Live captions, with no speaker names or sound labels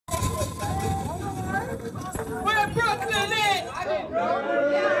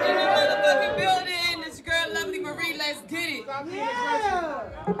Lovely.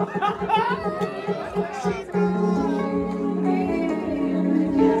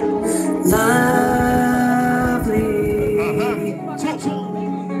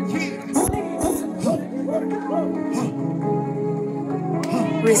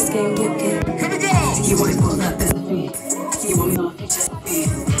 Wrist game, get. You want to pull up this beat. You want me on just beat.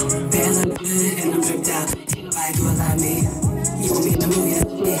 Bad look good and I'm dripped out. Ain't nobody do it like me. You want me in the mood, yeah,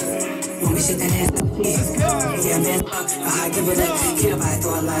 me. Want me shake that ass up me. Yeah, man, fuck, but I give it up. Can't nobody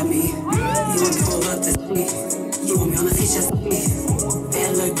do it like me. You want me to pull up this beat. You want me on the feet, just me.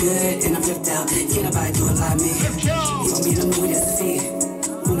 Bad look good and I'm dripped out. Can't nobody do it like me. You want me in the mood, just me.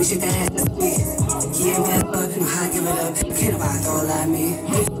 Want me shake that ass up me. Yeah, man, fuck, but I give it up. Can't nobody do it like me.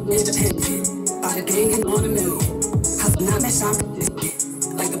 Independent, by the gang and on the move. Hustle not match, I'm predicted.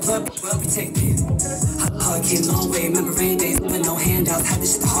 Like the plug, well protected. Hard came a long way, remember rain days with no handouts. Had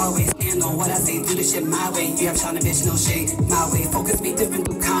this shit the hard way, stand on what I say, do this shit my way. You have trying to bitch, no shade, my way. Focus be different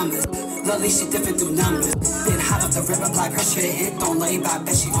through commas. Lovely shit different through numbers. Been hot off the river, apply pressure, hit, don't lay by,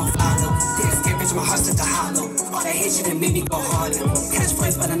 bet she gon' follow. Damn scared bitch, my heart's at the hollow. All that hate shit that made me go harder. Catch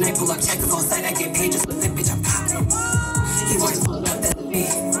plays by the night, pull up checkers on site, I get paid just for lip, bitch, I'm poppin'. He want to pull up, that's me.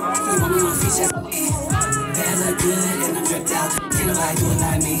 He want me on features, me. Bad look good and I'm dripped out. Can't nobody do it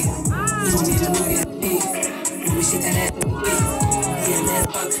like me. You want me to know you me. Want me shit that ass me. Yeah,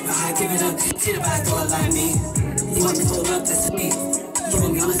 that's fuck, but I give it up. Can't nobody do it like me. You want me to pull up, that's me. You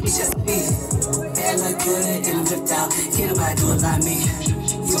want me on the features, me. Bad look good and I'm dripped out. Can't nobody do it like me.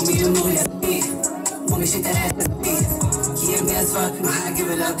 You want me to know you me. Want me shit that ass me. Yeah, that's fuck, but I give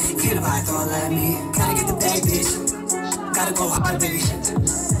it up. Can't nobody do it like me. Gotta get the bag, bitch. Gotta go hard, baby.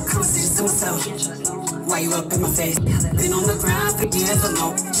 Conversations to myself. Why you up in my face? Been on the grind for years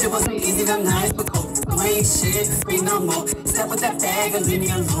alone. Shit wasn't easy, them nights, but cold. Ain't shit, free no more. Step with that bag and leave me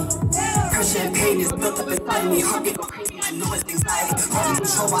alone. Her champagne is built up inside me. Heart get go crazy, I know it's anxiety. Hard to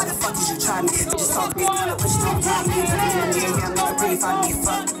control, why the fuck did you try me? You just talk crazy when I push it on down me. Yeah, I'm never pretty, find me,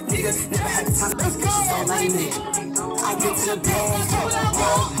 fuck. Nigga, never had the time to these bitches so like me. I get to the bag,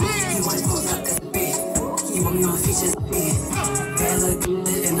 you want to pull up that beat. You want me on features, me. Bad look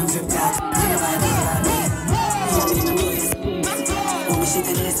good and I'm dripped out. Can't nobody do it like me. You want me in the mood, it's me. Want me shake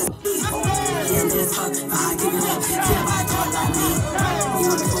that ass up me. Yeah, that's fuck, but I give it up. Can't nobody do it like me. You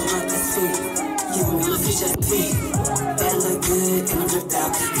want me to pull up that feet. You want me on features, me. Bad look good and I'm dripped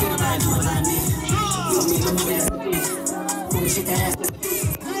out. Can't nobody do it like me. You want me in the mood, it's me. Want me shake that ass up me.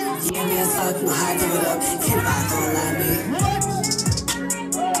 Yeah, that's fuck, but I give it up. Can't nobody do it like me.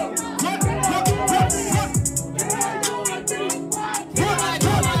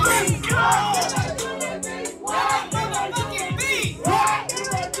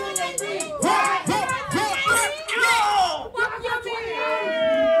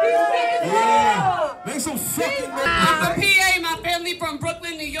 I'm from PA, my family from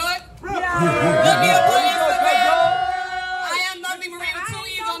Brooklyn, New York. Look me up on Instagram. I am Lovely Marie with 2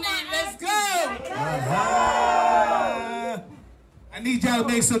 E's on it. Let's go. I need y'all to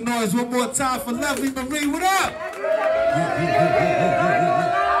make some noise one more time for Lovely Marie. What up?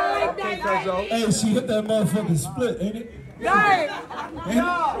 Hey, she hit that motherfucking split, ain't it? Hey,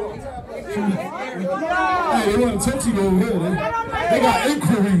 they want to touch you over here. They got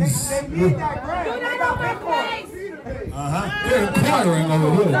inquiries. They're inquiring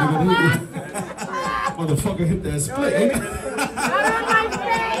over here. Motherfucker hit that split, ain't it?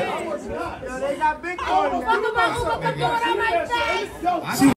 They got big on my face.